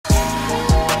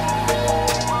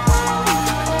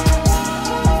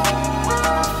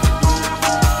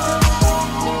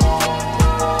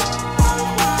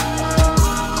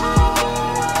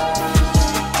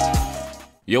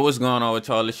Yo, what's going on with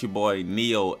y'all? It's your boy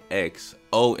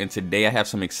NeohXO, and today I have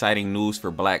some exciting news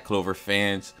for Black Clover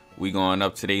fans. We going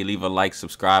up today. Leave a like,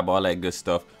 subscribe, all that good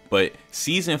stuff. But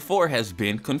season 4 has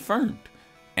been confirmed,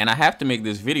 and I have to make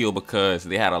this video because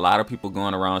they had a lot of people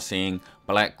going around saying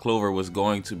Black Clover was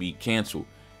going to be canceled.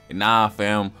 And nah,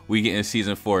 fam, we getting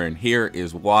season 4, and here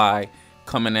is why.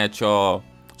 Coming at y'all.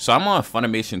 So I'm on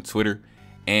Funimation Twitter.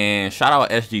 And shout out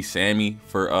SG Sammy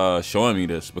for showing me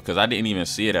this, because I didn't even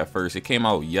see it at first. It came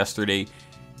out yesterday.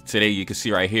 Today you can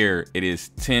see right here it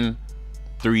is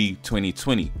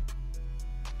 10/3/2020.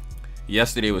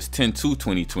 Yesterday was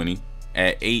 10/2/2020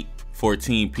 at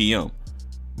 8:14 p.m.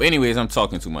 But anyways, I'm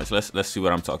talking too much. Let's see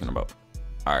what I'm talking about.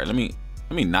 All right, let me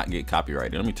not get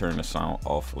copyrighted. Let me turn the sound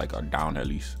off, like, or down at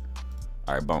least.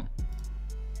 All right, boom.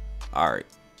 All right,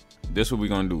 this is what we're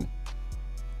gonna do.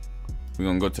 We're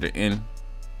gonna go to the end.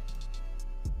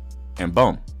 And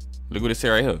boom, look what it said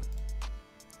right here.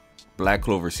 Black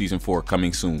Clover season 4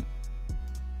 coming soon.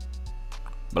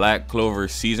 Black Clover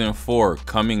season 4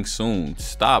 coming soon.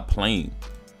 Stop playing.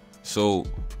 So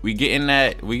we getting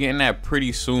that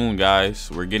pretty soon,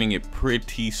 guys. We're getting it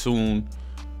pretty soon.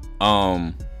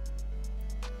 I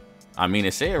mean,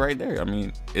 it said right there. I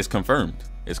mean, it's confirmed.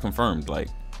 It's confirmed. Like,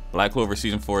 Black Clover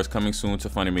season 4 is coming soon to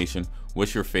Funimation.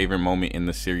 What's your favorite moment in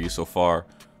the series so far?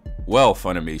 Well,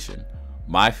 Funimation,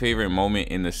 my favorite moment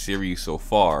in the series so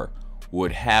far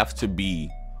would have to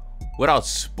be, without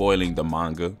spoiling the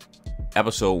manga,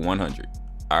 episode 100.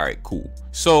 All right, cool.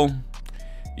 So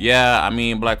yeah, I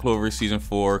mean, Black Clover season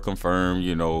 4 confirmed.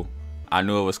 You know, I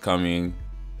knew it was coming.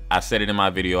 I said it in my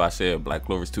video. I said Black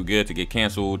Clover's too good to get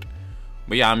canceled.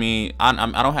 But yeah, I mean, I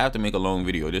don't have to make a long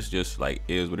video. This just, like,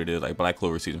 is what it is. Like, Black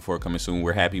Clover season 4 coming soon.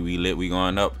 We're happy, we lit, we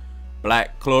going up.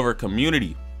 Black Clover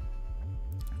community,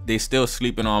 they still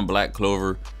sleeping on Black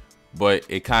Clover, but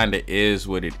it kind of is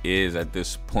what it is at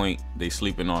this point. They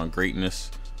sleeping on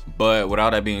greatness. But with all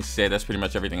that being said, that's pretty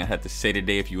much everything I had to say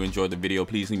today. If you enjoyed the video,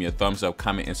 please leave me a thumbs up,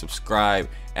 comment, and subscribe.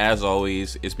 As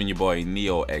always, it's been your boy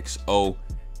NeohXO,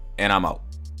 and I'm out.